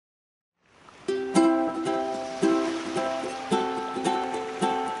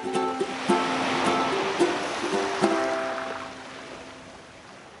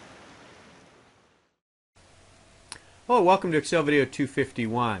Hello, welcome to Excel video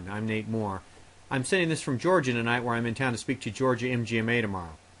 251. I'm Nate Moore. I'm sending this from Georgia tonight, where I'm in town to speak to Georgia MGMA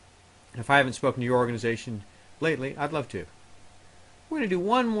tomorrow. If I haven't spoken to your organization lately, I'd love to. We're going to do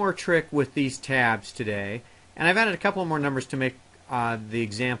one more trick with these tabs today, and I've added a couple more numbers to make the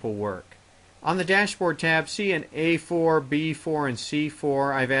example work. On the dashboard tab, see an A4, B4, and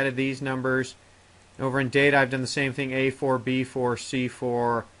C4. I've added these numbers. Over in data, I've done the same thing, A4, B4,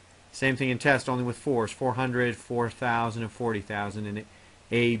 C4. Same thing in test, only with 4s, 400, 4,000, and 40,000 in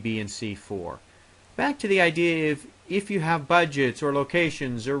A, B, and C4. Back to the idea of if you have budgets or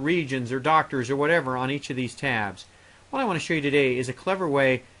locations or regions or doctors or whatever on each of these tabs, what I want to show you today is a clever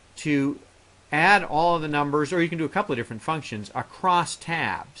way to add all of the numbers, or you can do a couple of different functions, across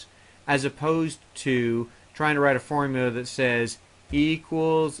tabs, as opposed to trying to write a formula that says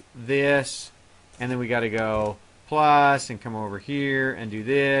equals this, and then we got to go plus and come over here and do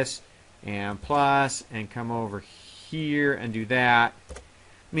this, and plus and come over here and do that. I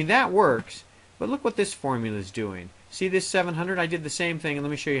mean, that works, but look what this formula is doing. See this 700? I did the same thing, and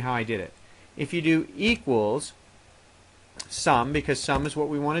let me show you how I did it. If you do equals sum, because sum is what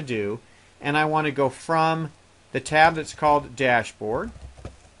we want to do, and I want to go from the tab that's called dashboard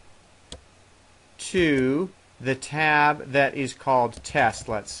to the tab that is called test,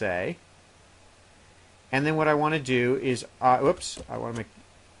 let's say. And then what I want to do is, I want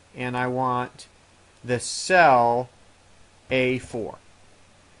the cell A4.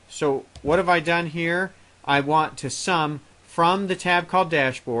 So what have I done here? I want to sum from the tab called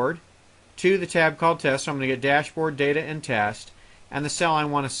dashboard to the tab called test. So I'm going to get dashboard, data, and test. And the cell I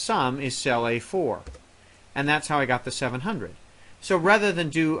want to sum is cell A4. And that's how I got the 700. So rather than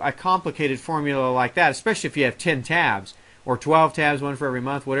do a complicated formula like that, especially if you have 10 tabs or 12 tabs, one for every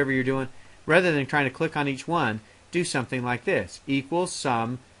month, whatever you're doing, rather than trying to click on each one, do something like this. Equals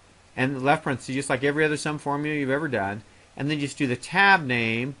sum, and the left parenthesis, just like every other sum formula you've ever done, and then just do the tab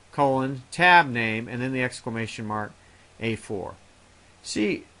name, colon, tab name, and then the exclamation mark, A4.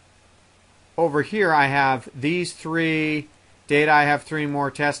 See, over here I have these three, data I have three more,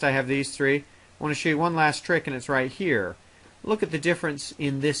 test I have these three. I want to show you one last trick, and it's right here. Look at the difference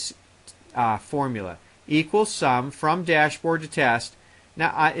in this formula. Equals sum from dashboard to test.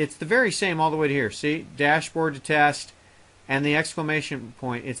 Now, it's the very same all the way to here. See? Dashboard to test and the exclamation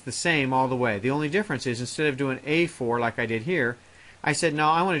point, it's the same all the way. The only difference is instead of doing A4 like I did here, I said, no,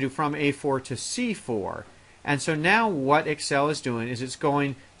 I want to do from A4 to C4. And so now what Excel is doing is it's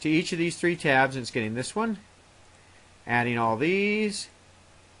going to each of these three tabs, and it's getting this one, adding all these,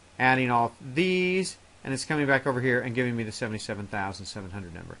 adding all these, and it's coming back over here and giving me the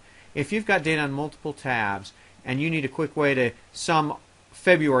 77,700 number. If you've got data on multiple tabs and you need a quick way to sum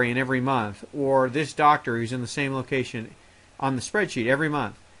February in every month, or this doctor who's in the same location on the spreadsheet every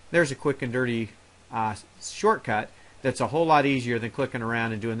month, there's a quick and dirty shortcut that's a whole lot easier than clicking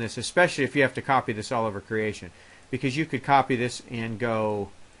around and doing this, especially if you have to copy this all over creation. Because you could copy this and go,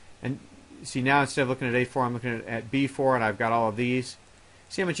 and see now instead of looking at A4, I'm looking at B4, and I've got all of these.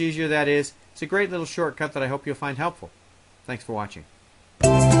 See how much easier that is? It's a great little shortcut that I hope you'll find helpful. Thanks for watching.